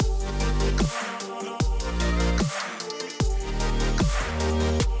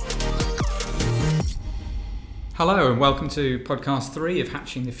Hello and welcome to podcast 3 of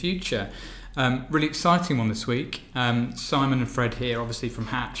Hatching the Future. Really exciting one this week. Simon and Fred here, obviously from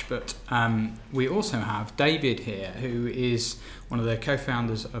Hatch, but we also have David here, who is one of the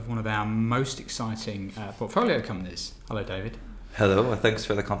co-founders of one of our most exciting portfolio companies. Hello, David. Hello, thanks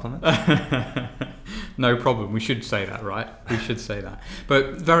for the compliment. No problem. We should say that, right? We should say that.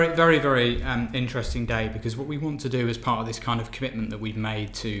 But very interesting day, because what we want to do as part of this kind of commitment that we've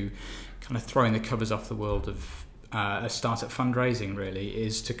made to kind of throwing the covers off the world of a startup fundraising really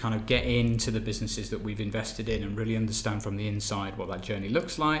is to kind of get into the businesses that we've invested in and really understand from the inside what that journey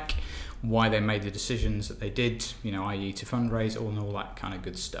looks like, why they made the decisions that they did, i.e. to fundraise, all that kind of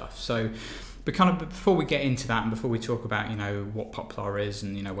good stuff. So, but kind of before we get into that and before we talk about, what Poplar is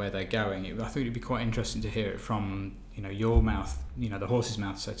and, where they're going, I think it'd be quite interesting to hear it from, your mouth, the horse's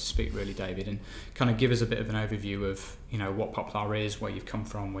mouth, so to speak, really, David, and kind of give us a bit of an overview of, what Poplar is, where you've come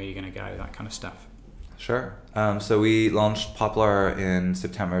from, where you're going to go, that kind of stuff. Sure. So we launched Poplar in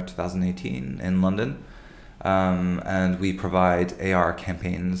September 2018 in London, and we provide AR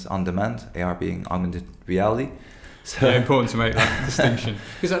campaigns on demand, AR being augmented reality. So yeah, important to make that distinction,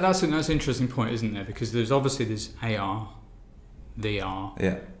 because that's an interesting point, isn't there? Because there's AR, VR.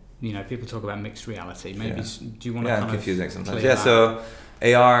 Yeah. People talk about mixed reality. Maybe do you want to kind of confusing sometimes? Yeah. So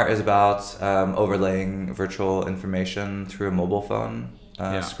AR is about overlaying virtual information through a mobile phone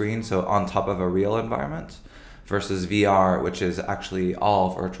screen, so on top of a real environment, versus VR, which is actually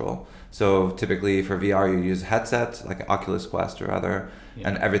all virtual. So typically for VR, you use a headset like an Oculus Quest or other,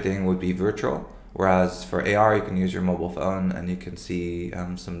 and everything would be virtual. Whereas for AR, you can use your mobile phone and you can see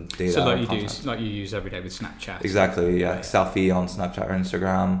some data. So like you use every day with Snapchat. Exactly, yeah. Selfie on Snapchat or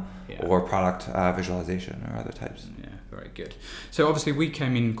Instagram, or product visualization or other types. Yeah, very good. So obviously we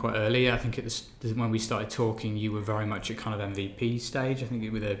came in quite early. I think when we started talking, you were very much at kind of MVP stage. I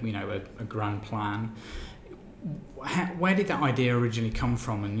think with a grand plan. Where did that idea originally come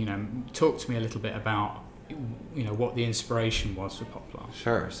from? And talk to me a little bit about what the inspiration was for Poplar.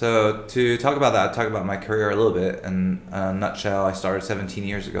 Sure. So to talk about that, talk about my career a little bit. In a nutshell, I started 17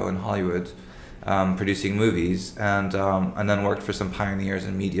 years ago in Hollywood, producing movies, and then worked for some pioneers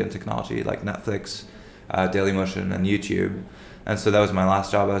in media and technology like Netflix, Dailymotion, and YouTube. And so that was my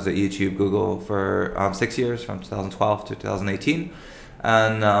last job. I was at YouTube, Google for 6 years, from 2012 to 2018.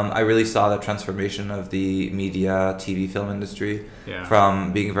 And I really saw the transformation of the media, TV, film industry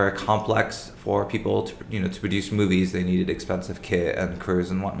from being very complex for people to produce movies. They needed expensive kit and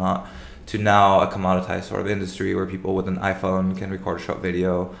crews and whatnot, to now a commoditized sort of industry where people with an iPhone can record a short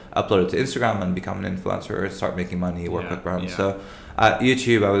video, upload it to Instagram, and become an influencer, start making money, work with brands. So at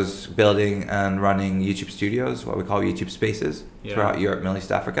YouTube, I was building and running YouTube studios, what we call YouTube spaces, throughout Europe, Middle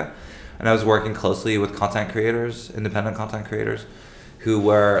East, Africa. And I was working closely with content creators, independent content creators, who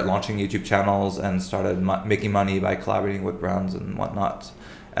were launching YouTube channels and started making money by collaborating with brands and whatnot.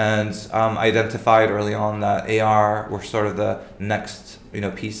 And I identified early on that AR were sort of the next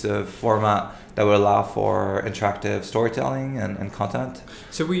piece of format that would allow for interactive storytelling and content.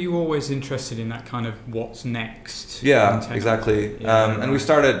 So were you always interested in that kind of what's next? Yeah, exactly. And we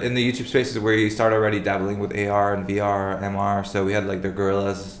started in the YouTube spaces where we started already dabbling with AR and VR, MR. So we had like the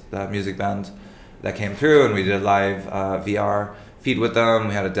Gorillaz, the music band that came through, and we did a live VR feed with them.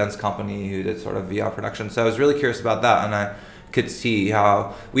 We had a dance company who did sort of VR production. So I was really curious about that, and I could see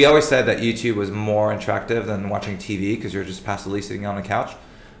how we always said that YouTube was more interactive than watching TV because you're just passively sitting on a couch,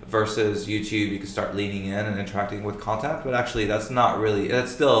 versus YouTube you can start leaning in and interacting with content. But actually that's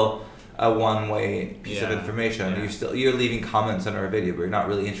still a one-way piece of information. You're leaving comments under a video, but you're not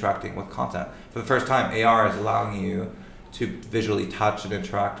really interacting with content. For the first time, AR is allowing you to visually touch and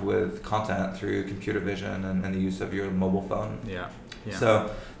interact with content through computer vision and the use of your mobile phone. Yeah.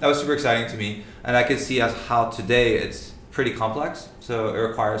 So that was super exciting to me, and I could see as how today it's pretty complex. So it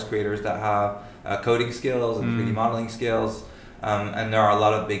requires creators that have coding skills and 3D modeling skills, and there are a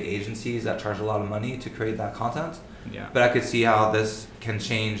lot of big agencies that charge a lot of money to create that content. Yeah. But I could see how this can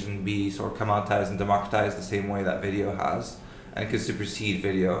change and be sort of commoditized and democratized the same way that video has, and could supersede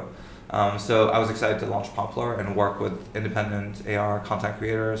video. So I was excited to launch Poplar and work with independent AR content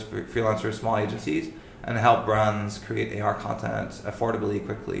creators, freelancers, small agencies, and help brands create AR content affordably,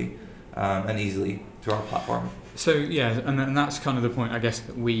 quickly, and easily through our platform. So and that's kind of the point, I guess,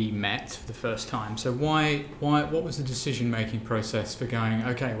 that we met for the first time. So what was the decision-making process for going,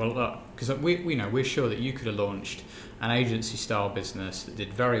 okay, well, look, because we're sure that you could have launched an agency-style business that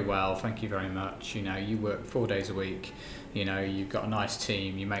did very well, thank you very much, you work 4 days a week, you've got a nice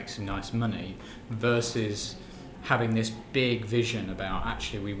team, you make some nice money, versus having this big vision about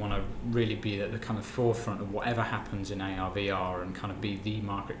actually we want to really be at the kind of forefront of whatever happens in AR, VR, and kind of be the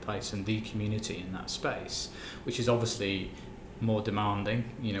marketplace and the community in that space, which is obviously more demanding.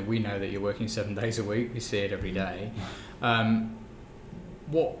 You know, we know that you're working 7 days a week. We see it every day.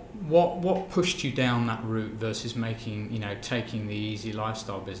 What pushed you down that route versus making, you know, taking the easy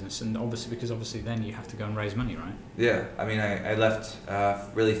lifestyle business? And obviously then you have to go and raise money, right? Yeah, I mean, I left a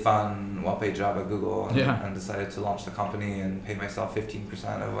really fun, well-paid job at Google and decided to launch the company and pay myself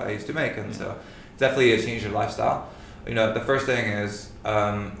 15% of what I used to make, and so definitely a change of lifestyle. You know, the first thing is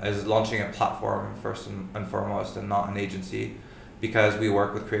launching a platform first and foremost, and not an agency, because we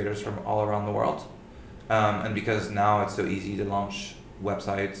work with creators from all around the world, and because now it's so easy to launch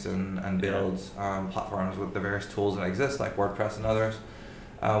websites and build platforms with the various tools that exist, like WordPress and others.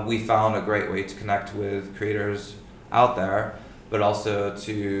 We found a great way to connect with creators out there, but also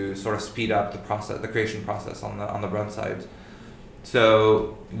to sort of speed up the creation process on the brand side.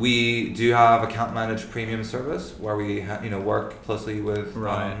 So we do have account managed premium service where we work closely with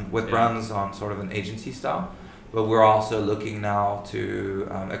brands on sort of an agency style, but we're also looking now to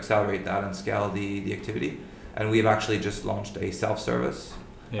accelerate that and scale the activity. And we've actually just launched a self-service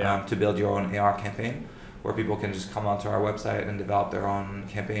to build your own AR campaign, where people can just come onto our website and develop their own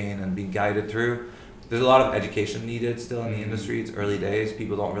campaign and be guided through. There's a lot of education needed still in the industry. It's early days.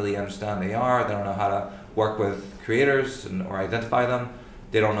 People don't really understand AR. They don't know how to work with creators or identify them.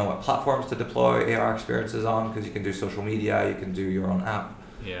 They don't know what platforms to deploy AR experiences on, because you can do social media, you can do your own app.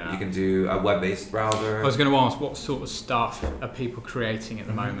 You can do a web-based browser. I was going to ask, what sort of stuff are people creating at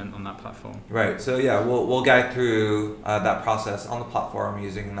the moment on that platform? Right. So we'll guide through that process on the platform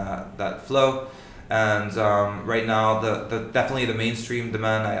using that flow. And right now, the definitely the mainstream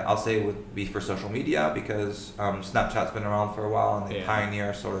demand, I'll say, would be for social media, because Snapchat's been around for a while and they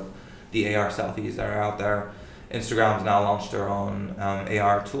pioneer sort of the AR selfies that are out there. Instagram's now launched their own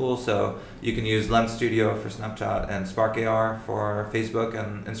AR tool, so you can use Lens Studio for Snapchat and Spark AR for Facebook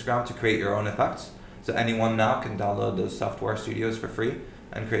and Instagram to create your own effects. So anyone now can download those software studios for free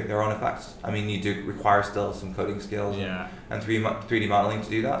and create their own effects. I mean, you do require still some coding skills and 3D modeling to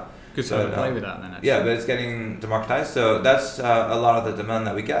do that. Good to play with that then, actually. Yeah, but it's getting democratized. So that's a lot of the demand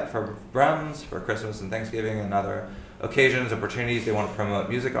that we get for brands for Christmas and Thanksgiving and other occasions, opportunities. They want to promote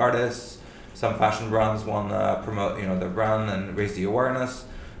music artists. Some fashion brands want to promote, their brand and raise the awareness.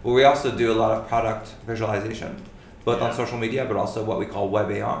 But we also do a lot of product visualization, both on social media, but also what we call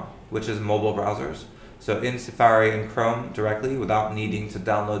Web AR, which is mobile browsers. So in Safari and Chrome directly, without needing to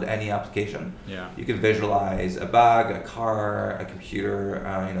download any application, you can visualize a bag, a car, a computer,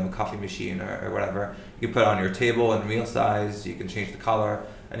 a coffee machine or whatever. You can put it on your table in real size. You can change the color,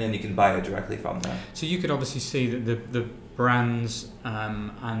 and then you can buy it directly from there. So you could obviously see that the brands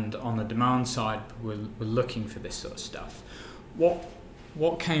and on the demand side were looking for this sort of stuff.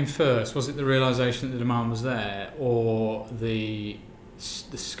 What came first? Was it the realization that the demand was there, or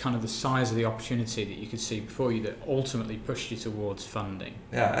this kind of the size of the opportunity that you could see before you that ultimately pushed you towards funding?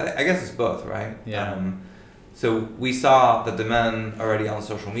 Yeah, I guess it's both, right? So we saw the demand already on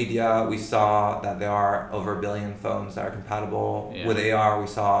social media. We saw that there are over 1 billion phones that are compatible with AR. We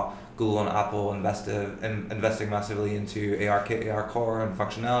saw Google and Apple investing massively into ARKit, AR Core and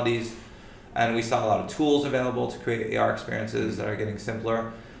functionalities. And we saw a lot of tools available to create AR experiences that are getting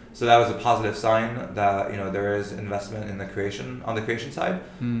simpler. So that was a positive sign that there is investment in on the creation side.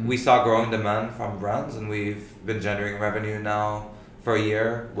 We saw growing demand from brands, and we've been generating revenue now for a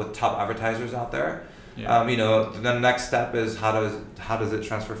year with top advertisers out there. The next step is how does it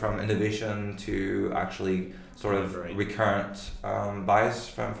transfer from innovation to actually sort of recurrent buys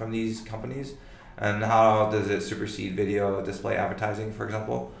from these companies, and how does it supersede video display advertising, for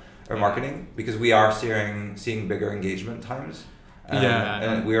example, or marketing, because we are seeing bigger engagement times.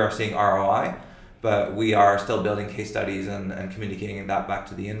 And we are seeing ROI, but we are still building case studies and communicating that back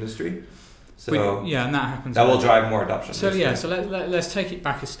to the industry. So and that happens. That will drive more adoption. So so let's take it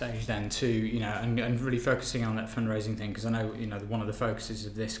back a stage then to and really focusing on that fundraising thing, because I know one of the focuses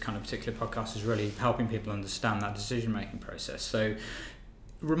of this kind of particular podcast is really helping people understand that decision making process. So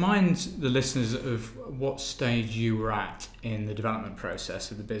remind the listeners of what stage you were at in the development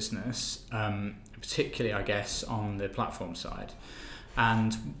process of the business, particularly I guess on the platform side,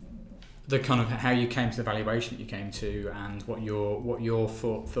 and the kind of how you came to the valuation you came to, and what your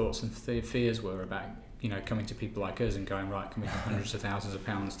thoughts and fears were about coming to people like us and going, right, can we have hundreds of thousands of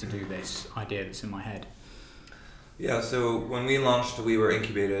pounds to do this idea that's in my head? Yeah, so when we launched, we were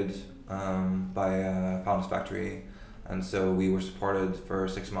incubated by Founders Factory, and so we were supported for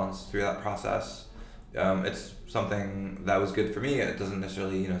 6 months through that process. It's something that was good for me. It doesn't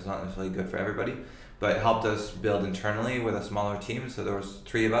necessarily, it's not necessarily good for everybody. but it helped us build internally with a smaller team. So there was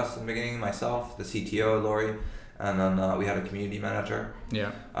 3 of us in the beginning, myself, the CTO, Lori, and then we had a community manager.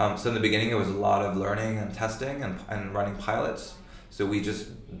 Yeah. So in the beginning, it was a lot of learning and testing and running pilots. So we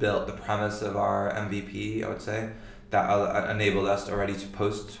just built the premise of our MVP, I would say, that enabled us already to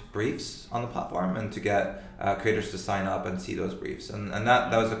post briefs on the platform and to get creators to sign up and see those briefs. And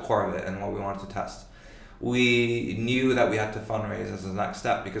that was the core of it and what we wanted to test. We knew that we had to fundraise as the next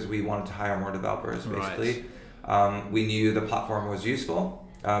step because we wanted to hire more developers, basically. Right. We knew the platform was useful,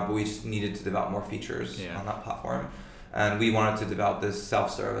 but we just needed to develop more features on that platform. And we wanted to develop this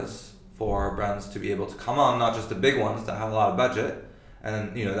self-service for brands to be able to come on, not just the big ones that have a lot of budget,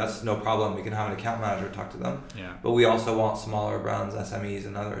 and that's no problem. We can have an account manager talk to them. Yeah. But we also want smaller brands, SMEs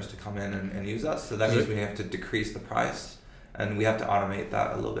and others to come in and use us. So that means we have to decrease the price and we have to automate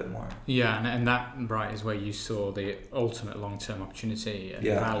that a little bit more. Yeah, and that is where you saw the ultimate long-term opportunity and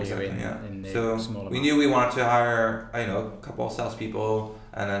value in the so smaller we knew we wanted to hire a couple of salespeople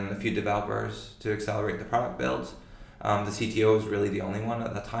and then a few developers to accelerate the product build. The CTO was really the only one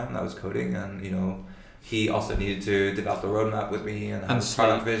at that time that was coding, and he also needed to develop the roadmap with me and have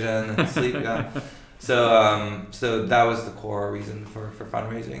product vision and sleep. So that was the core reason for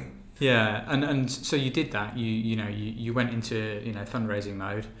fundraising. Yeah, and so you did that. You went into fundraising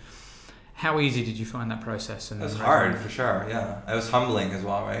mode. How easy did you find that process? It was hard for sure. Yeah, it was humbling as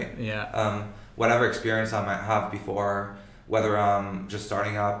well, right? Yeah. Whatever experience I might have before, whether I'm just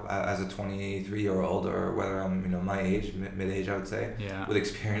starting up as a 23-year-old or whether I'm my age, mid-age, I would say, with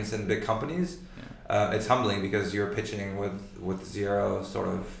experience in big companies, it's humbling because you're pitching with zero sort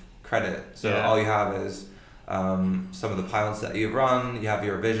of credit. So all you have is some of the pilots that you've run, you have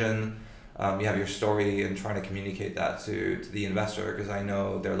your vision, you have your story, and trying to communicate that to the investor, because I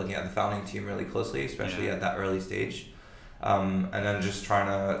know they're looking at the founding team really closely, especially at that early stage. And then just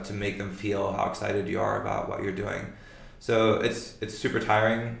trying to make them feel how excited you are about what you're doing. So it's super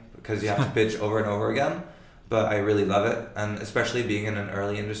tiring because you have to pitch over and over again, but I really love it. And especially being in an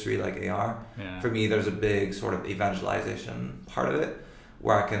early industry like AR, for me there's a big sort of evangelization part of it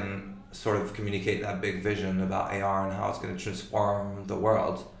where I can sort of communicate that big vision about AR and how it's going to transform the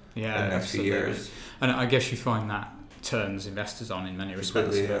world in the next few years. And I guess you find that turns investors on in many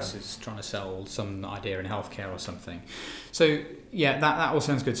respects versus trying to sell some idea in healthcare or something. So that all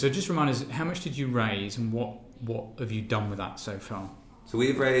sounds good. So just remind us, how much did you raise and what have you done with that so far? So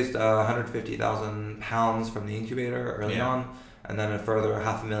we've raised £150,000 from the incubator early on, and then a further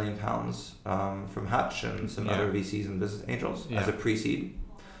 £500,000 from Hatch and some other VCs and business angels as a pre-seed.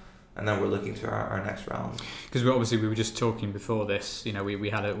 And then we're looking to our next round. Because we were just talking before this, we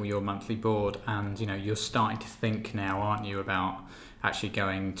had your monthly board, and you're starting to think now, aren't you, about actually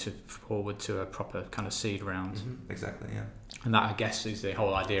going forward to a proper kind of seed round. Mm-hmm. Exactly, yeah. And that, I guess, is the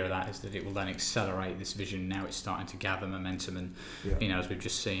whole idea of that, is that it will then accelerate this vision. Now it's starting to gather momentum and, as we've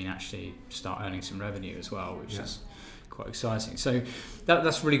just seen, actually start earning some revenue as well, which is quite exciting. So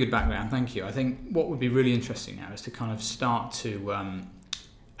that's really good background. Thank you. I think what would be really interesting now is to kind of start to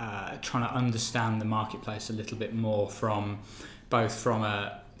trying to understand the marketplace a little bit more from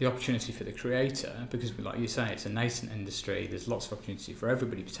the opportunity for the creator, because like you say, it's a nascent industry, there's lots of opportunity for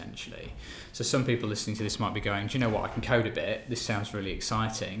everybody potentially. So some people listening to this might be going, do you know what, I can code a bit, this sounds really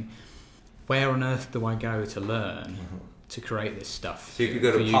exciting. Where on earth do I go to learn to create this stuff? So you could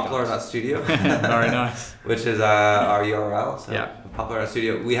go to Poplar.studio. Very nice. Which is our URL. So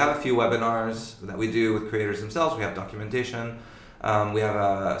Poplar.studio. We have a few webinars that we do with creators themselves. We have documentation. We have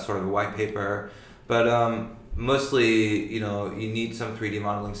a sort of a white paper. But mostly, you need some 3D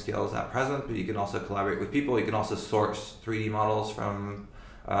modeling skills at present, but you can also collaborate with people. You can also source 3D models from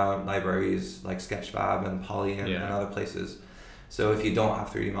libraries like Sketchfab and Poly and other places. So if you don't have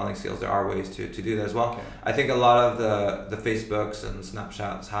 3D modeling skills, there are ways to do that as well. Okay. I think a lot of the Facebooks and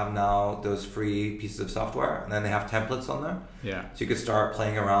Snapchats have now those free pieces of software, and then they have templates on there. Yeah. So you could start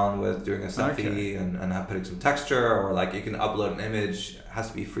playing around with doing a selfie and putting some texture, or like you can upload an image. It has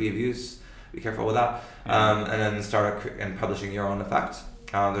to be free of use. Be careful with that. And then start and publishing your own effect.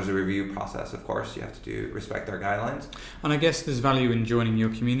 There's a review process, of course. You have to respect their guidelines. And I guess there's value in joining your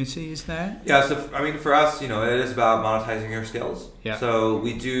community, is there? Yeah, so for us, it is about monetizing your skills. Yeah. So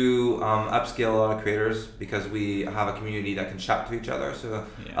we do upskill a lot of creators because we have a community that can chat to each other. So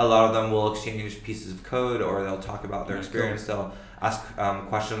a lot of them will exchange pieces of code, or they'll talk about their experience. Cool. They'll ask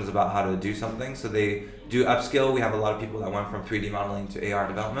questions about how to do something. So they do upskill. We have a lot of people that went from 3D modeling to AR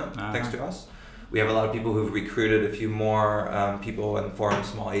development, thanks to us. We have a lot of people who've recruited a few more people and formed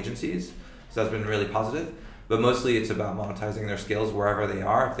small agencies. So that's been really positive. But mostly it's about monetizing their skills wherever they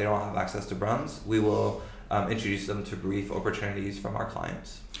are. If they don't have access to brands, we will introduce them to brief opportunities from our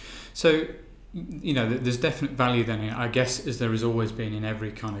clients. So there's definite value then, I guess, as there has always been in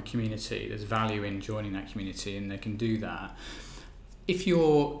every kind of community. There's value in joining that community, and they can do that. If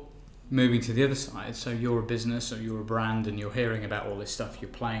you're moving to the other side, so you're a business or you're a brand and you're hearing about all this stuff, you're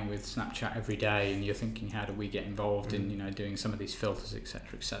playing with Snapchat every day and you're thinking, how do we get involved in doing some of these filters,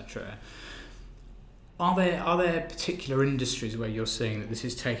 etc. Are there particular industries where you're seeing that this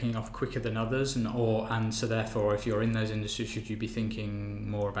is taking off quicker than others, and so therefore if you're in those industries, should you be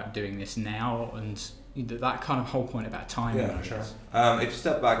thinking more about doing this now, and that kind of whole point about timing? Yeah, for sure. If you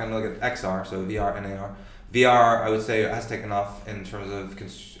step back and look at XR, so VR and AR, VR, I would say, has taken off in terms of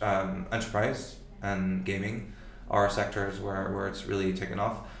enterprise and gaming are sectors where it's really taken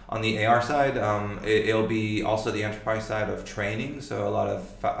off. On the AR side, it'll be also the enterprise side of training. So a lot of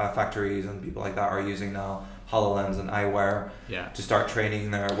factories and people like that are using now HoloLens and eyewear to start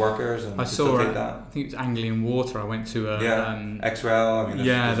training their workers and facilitate that. I think it was Anglian Water. I went to X-Rail. I mean,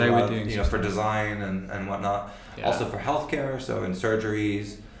 there's they a lot were doing for design and whatnot. Yeah. Also for healthcare, so in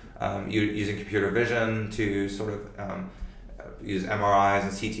surgeries. Using computer vision to sort of use MRIs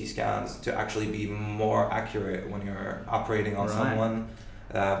and CT scans to actually be more accurate when you're operating on someone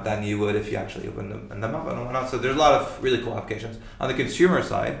than you would if you actually opened them up and whatnot. So there's a lot of really cool applications. On the consumer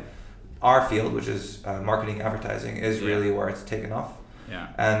side, our field, which is marketing advertising, is really where it's taken off. Yeah.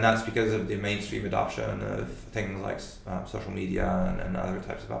 And that's because of the mainstream adoption of things like social media and other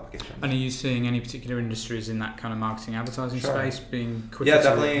types of applications. And are you seeing any particular industries in that kind of marketing advertising space being quicker? Yeah,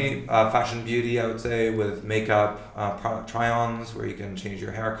 definitely fashion, beauty, I would say, with makeup, product try-ons where you can change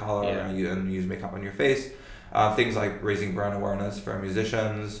your hair color and use makeup on your face. Things like raising brand awareness for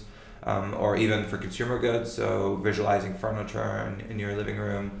musicians or even for consumer goods, so visualizing furniture in your living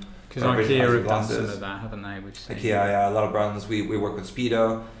room. Because IKEA have done some of that, haven't they? We've seen. IKEA, a lot of brands. We work with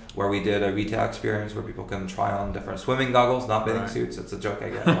Speedo, where we did a retail experience where people can try on different swimming goggles, not bathing suits. It's a joke I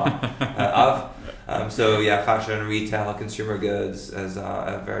get a lot of. Fashion, retail, consumer goods is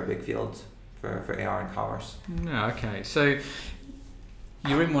a very big field for AR and commerce. Yeah. Okay. So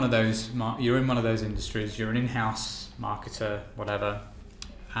you're in one of those. You're in one of those industries. You're an in-house marketer, whatever,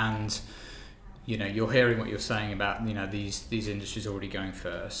 and you're hearing what you're saying about these industries already going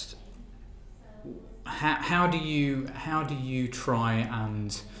first. How do you try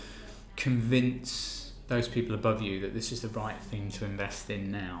and convince those people above you that this is the right thing to invest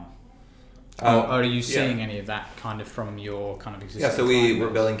in now? Or are you seeing any of that kind of from your kind of existing? Yeah, so we're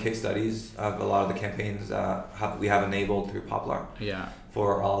building case studies of a lot of the campaigns we have enabled through Poplar. Yeah.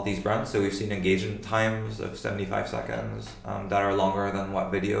 For all these brands. So we've seen engagement times of 75 seconds that are longer than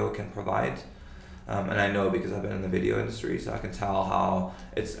what video can provide. And I know because I've been in the video industry, so I can tell how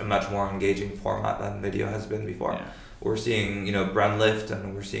it's a much more engaging format than video has been before. Yeah. We're seeing, brand lift,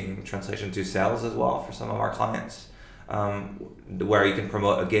 and we're seeing translation to sales as well for some of our clients, where you can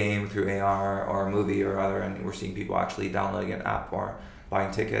promote a game through AR or a movie or other, and we're seeing people actually downloading an app or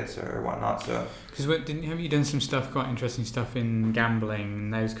buying tickets or whatnot. So because have you done some stuff, quite interesting stuff in gambling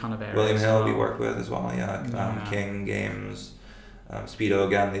and those kind of areas? William Hill we work with as well. King Games, Speedo,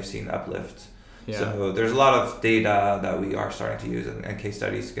 again, they've seen uplift. Yeah. So there's a lot of data that we are starting to use and case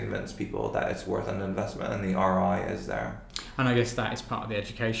studies to convince people that it's worth an investment and the ROI is there. And I guess that is part of the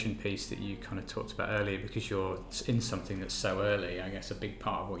education piece that you kind of talked about earlier, because you're in something that's so early. I guess a big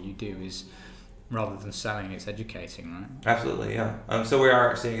part of what you do is, rather than selling, it's educating, right? Absolutely, yeah. So we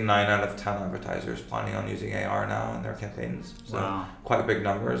are seeing 9 out of 10 advertisers planning on using AR now in their campaigns. So quite big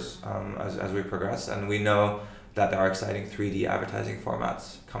numbers as we progress, and we know that there are exciting 3D advertising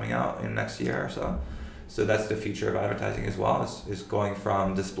formats coming out in next year or so. So that's the future of advertising as well, is going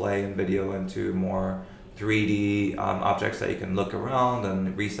from display and video into more 3D objects that you can look around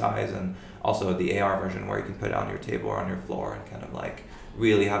and resize, and also the AR version where you can put it on your table or on your floor and kind of like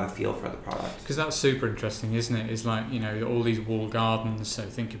really have a feel for the product. Because that's super interesting, isn't it? It's like, all these walled gardens, so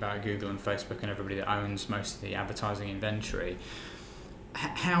think about Google and Facebook and everybody that owns most of the advertising inventory.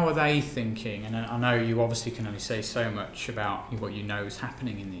 How are they thinking? And I know you obviously can only say so much about what you know is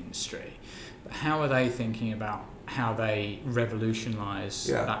happening in the industry, but how are they thinking about how they revolutionise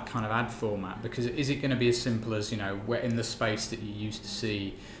that kind of ad format? Because is it going to be as simple as, we're in the space that you used to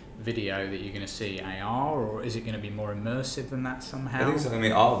see video that you're going to see AR, or is it going to be more immersive than that somehow? I think it's going to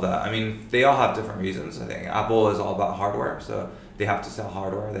be all of that. I mean, they all have different reasons. I think Apple is all about hardware, so they have to sell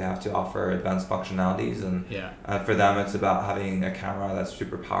hardware, they have to offer advanced functionalities, and for them it's about having a camera that's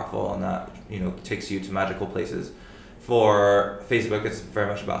super powerful and that takes you to magical places. For Facebook, it's very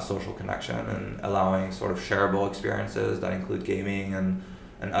much about social connection and allowing sort of shareable experiences that include gaming and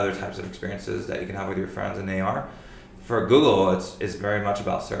other types of experiences that you can have with your friends in AR. For Google, it's very much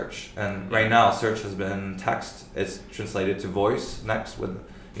about search, and right now search has been text. It's translated to voice next with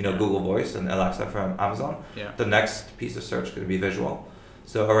Yeah. Google Voice and Alexa from Amazon. Yeah. The next piece of search is going to be visual.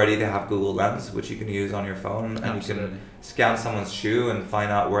 So already they have Google Lens, which you can use on your phone, and Absolutely. you can scan someone's shoe and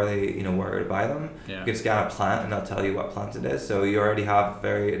find out where where to buy them. Yeah. You can scan a plant and they'll tell you what plant it is. So you already have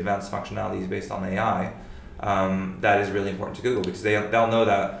very advanced functionalities based on AI. That is really important to Google because they'll know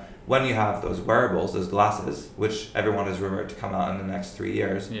that when you have those wearables, those glasses, which everyone is rumored to come out in the next 3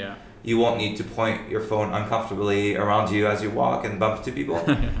 years, Yeah. you won't need to point your phone uncomfortably around you as you walk and bump into people.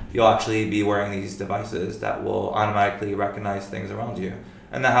 You'll actually be wearing these devices that will automatically recognize things around you.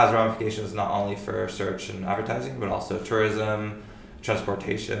 And that has ramifications not only for search and advertising, but also tourism,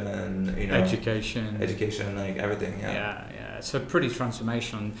 transportation, and Education, like everything. Yeah. It's a pretty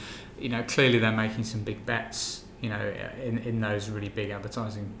transformational. Clearly they're making some big bets. In those really big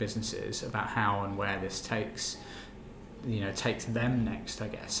advertising businesses about how and where this takes them next, I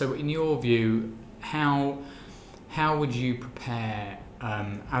guess. So, in your view, how would you prepare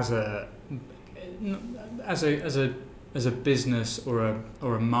as a business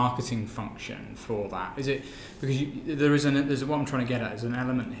or a marketing function for that? Is it because there's what I'm trying to get at is an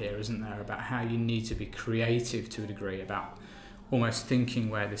element here, isn't there, about how you need to be creative to a degree about almost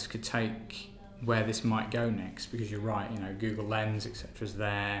thinking where this might go next, because you're right, Google Lens, etc. is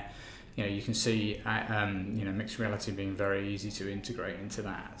there. You can see mixed reality being very easy to integrate into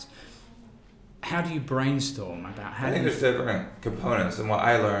that. How do you brainstorm about how? I think there's different components, and what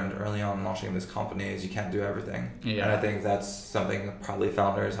I learned early on launching this company is you can't do everything. Yeah. And I think that's something that probably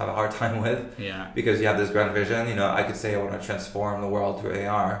founders have a hard time with. Yeah. Because you have this grand vision. I could say I want to transform the world through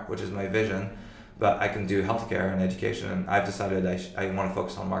AR, which is my vision, but I can do healthcare and education, and I've decided I want to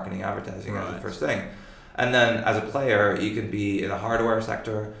focus on marketing and advertising as the first thing. And then as a player, you can be in the hardware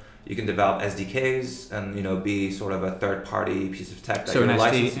sector. You can develop SDKs and be sort of a third-party piece of tech that you're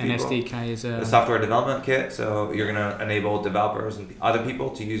licensing people. An SDK is a software development kit. So you're going to enable developers and other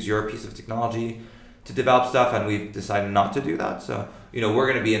people to use your piece of technology to develop stuff, and we've decided not to do that. So we're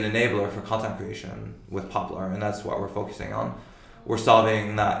going to be an enabler for content creation with Poplar, and that's what we're focusing on. We're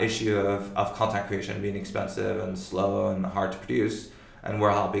solving that issue of content creation being expensive and slow and hard to produce. And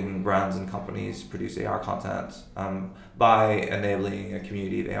we're helping brands and companies produce AR content by enabling a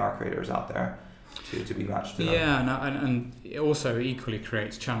community of AR creators out there to be matched to them. Yeah, and it also equally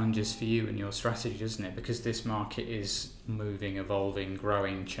creates challenges for you and your strategy, doesn't it? Because this market is moving, evolving,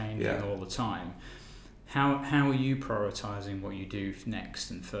 growing, changing all the time. How are you prioritizing what you do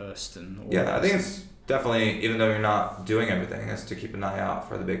next and first and all I think it's definitely, even though you're not doing everything, is to keep an eye out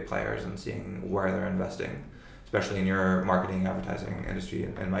for the big players and seeing where they're investing, especially in your marketing advertising industry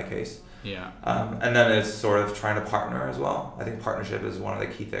in my case. Yeah. And then it's sort of trying to partner as well. I think partnership is one of the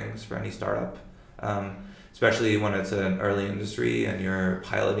key things for any startup, especially when it's an early industry and you're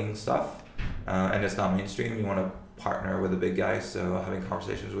piloting stuff and it's not mainstream. You want to partner with the big guys. So having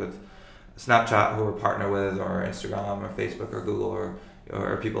conversations with Snapchat, who we're partner with, or Instagram or Facebook or Google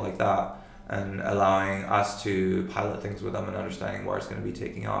or people like that, and allowing us to pilot things with them and understanding where it's going to be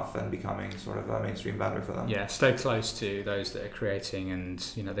taking off and becoming sort of a mainstream vendor for them. Yeah, stay close to those that are creating and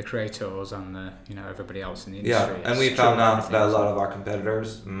the creators and the everybody else in the industry. Yeah, and we found out that a lot of our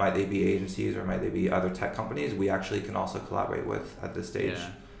competitors, might they be agencies or might they be other tech companies, we actually can also collaborate with at this stage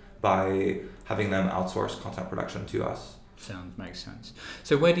by having them outsource content production to us. Makes sense.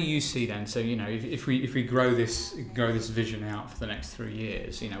 So where do you see then? So if we grow this vision out for the next 3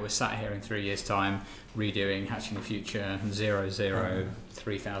 years, we're sat here in 3 years' time redoing Hatching the Future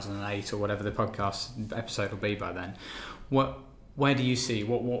 3008 or whatever the podcast episode will be by then. Where do you see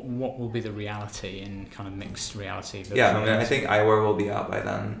what will be the reality in kind of mixed reality? I think eyewear will be out by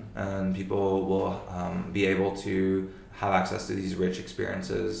then, and people will be able to have access to these rich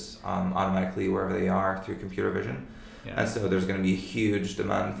experiences automatically wherever they are through computer vision. Yeah. And so there's going to be a huge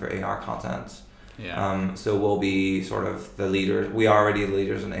demand for AR content. Yeah. So we'll be sort of the leaders. We are already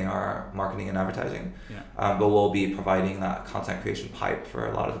leaders in AR marketing and advertising. Yeah. But we'll be providing that content creation pipe for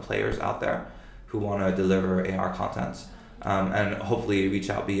a lot of the players out there who want to deliver AR content and hopefully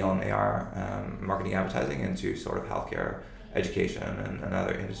reach out beyond AR marketing and advertising into sort of healthcare, education, and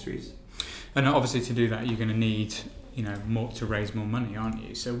other industries. And obviously to do that, you're going to need more to raise more money, aren't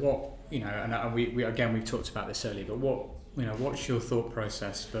you? So what? And we've talked about this earlier, but what's your thought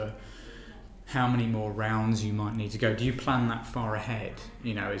process for how many more rounds you might need to go? Do you plan that far ahead?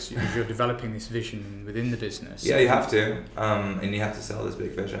 As you're developing this vision within the business. Yeah, you have to, and you have to sell this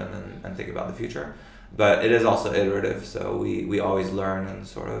big vision and think about the future. But it is also iterative, so we always learn and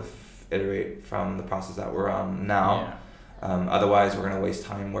sort of iterate from the process that we're on now. Yeah. Otherwise, we're going to waste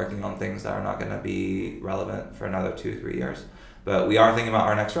time working on things that are not going to be relevant for another 2-3 years. But we are thinking about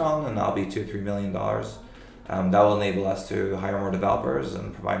our next round, and that'll be $2-3 million. That will enable us to hire more developers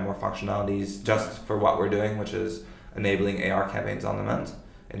and provide more functionalities just for what we're doing, which is enabling AR campaigns on demand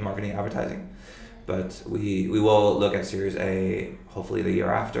in marketing and advertising. But we will look at Series A hopefully the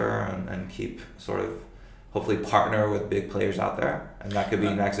year after and keep sort of hopefully partner with big players out there, and that could be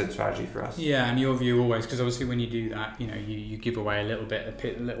an exit strategy for us. Yeah, and your view always, because obviously when you do that, you give away a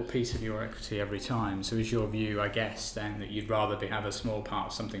little piece of your equity every time. So is your view, I guess, then that you'd rather have a small part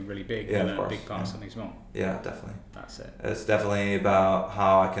of something really big than a big part of something small? Yeah, definitely. That's it. It's definitely about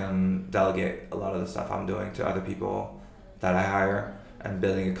how I can delegate a lot of the stuff I'm doing to other people that I hire, and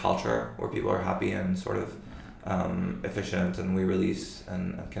building a culture where people are happy and sort of efficient, and we release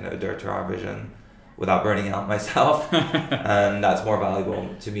and kind of adhere to our vision without burning out myself. And that's more valuable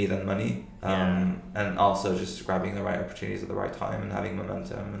to me than money. And also just grabbing the right opportunities at the right time and having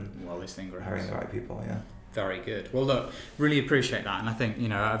momentum and hiring the right people. Yeah. Very good. Well, look, really appreciate that, and I think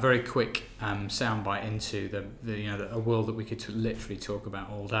a very quick soundbite into a world that we could literally talk about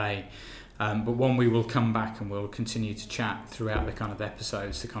all day. But one we will come back and we'll continue to chat throughout the kind of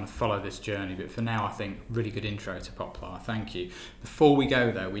episodes to kind of follow this journey. But for now, I think really good intro to Poplar. Thank you. Before we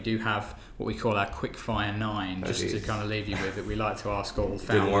go though, we do have what we call our Quickfire 9, just to kind of leave you with, that we like to ask all founders.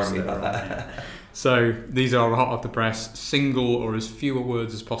 Didn't warn me about that. So these are hot off the press, single or as fewer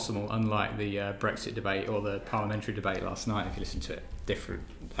words as possible, unlike the Brexit debate or the parliamentary debate last night, if you listen to it. Different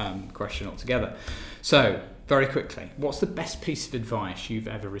question altogether. So, very quickly, what's the best piece of advice you've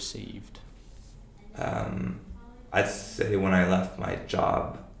ever received? I'd say when I left my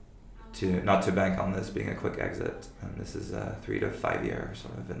job, not to bank on this being a quick exit, and this is a 3 to 5 year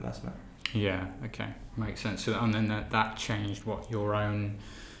sort of investment. Yeah, okay, makes sense. So, and then that changed what your own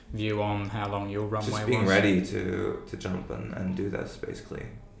view on how long your runway was? Just being ready to jump and do this, basically.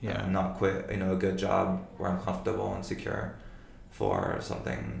 Yeah. And not quit, a good job where I'm comfortable and secure for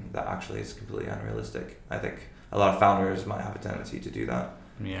something that actually is completely unrealistic. I think a lot of founders might have a tendency to do that.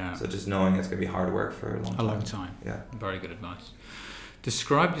 Yeah. So just knowing it's going to be hard work for a long time. Yeah. Very good advice.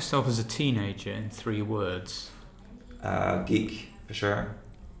 Describe yourself as a teenager in 3 words. Geek, for sure.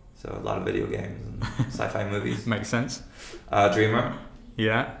 So a lot of video games and sci-fi movies. Makes sense. Dreamer.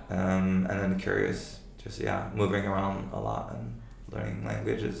 Yeah. And then curious. Just, moving around a lot and learning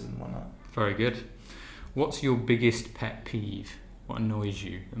languages and whatnot. Very good. What's your biggest pet peeve? What annoys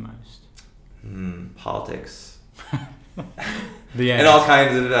you the most? Politics. In all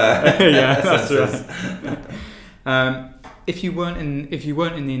kinds of senses. If you weren't in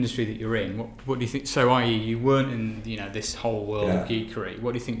the industry that you're in, what do you think? So, i.e., you weren't in this whole world of geekery.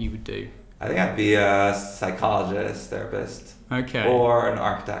 What do you think you would do? I think I'd be a psychologist, therapist. Okay. Or an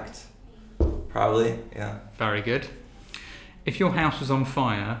architect. Probably. Yeah. Very good. If your house was on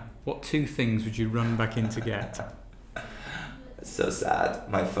fire, what 2 things would you run back in to get? It's so sad.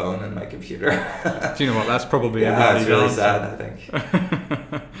 My phone and my computer. Do you know what? That's probably it's really sad, I think.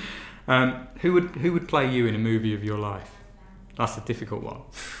 Who would play you in a movie of your life? That's a difficult one.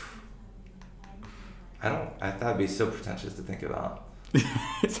 I thought it'd be so pretentious to think about.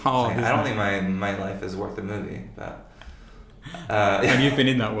 It's hard. I don't think my life is worth a movie, but. And you've been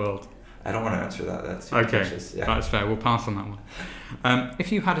in that world. I don't want to answer that. That's too pretentious. Yeah. That's fair. We'll pass on that one.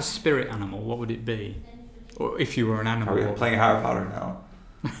 If you had a spirit animal, what would it be? Or if you were an animal? Are we playing Harry Potter now?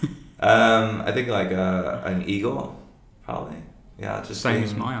 I think like an eagle, probably. Yeah, just same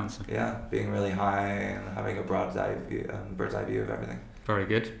as my answer. Yeah, being really high and having a bird's eye view of everything. Very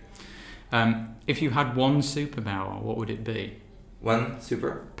good. If you had one superpower, what would it be? One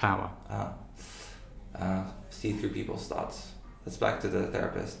superpower. See through people's thoughts. That's back to the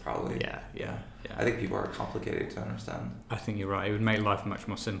therapist, probably. Yeah. I think people are complicated to understand. I think you're right. It would make life much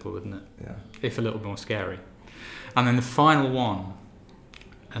more simple, wouldn't it? Yeah. If a little more scary. And then the final one,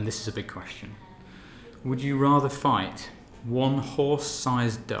 and this is a big question. Would you rather fight 1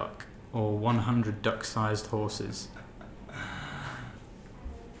 horse-sized duck or 100 duck-sized horses?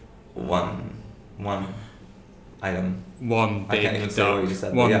 One item. One big I can't even duck. say what you just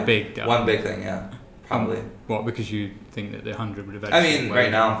said. One big duck. One big thing, yeah. Probably. What? Because you think that the 100 would eventually... I mean,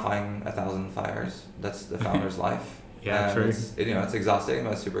 right now I'm fighting 1,000 fires. That's the founder's life. Yeah, true. It's exhausting,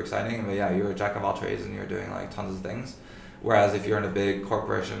 but it's super exciting. But yeah, you're a jack of all trades and you're doing like tons of things. Whereas if you're in a big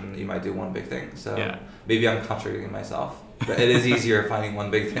corporation, you might do one big thing. So maybe I'm contradicting myself. But it is easier finding one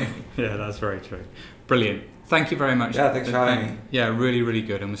big thing. Yeah, that's very true. Brilliant. Thank you very much. Yeah, thanks for having me. Yeah, really, really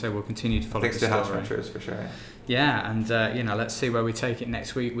good. And we'll continue to follow Thanks the story. Thanks to Hatch Ventures, for sure. Yeah, and let's see where we take it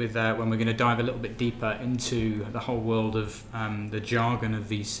next week with when we're going to dive a little bit deeper into the whole world of the jargon of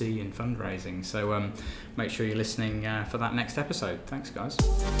VC and fundraising. So make sure you're listening for that next episode. Thanks, guys.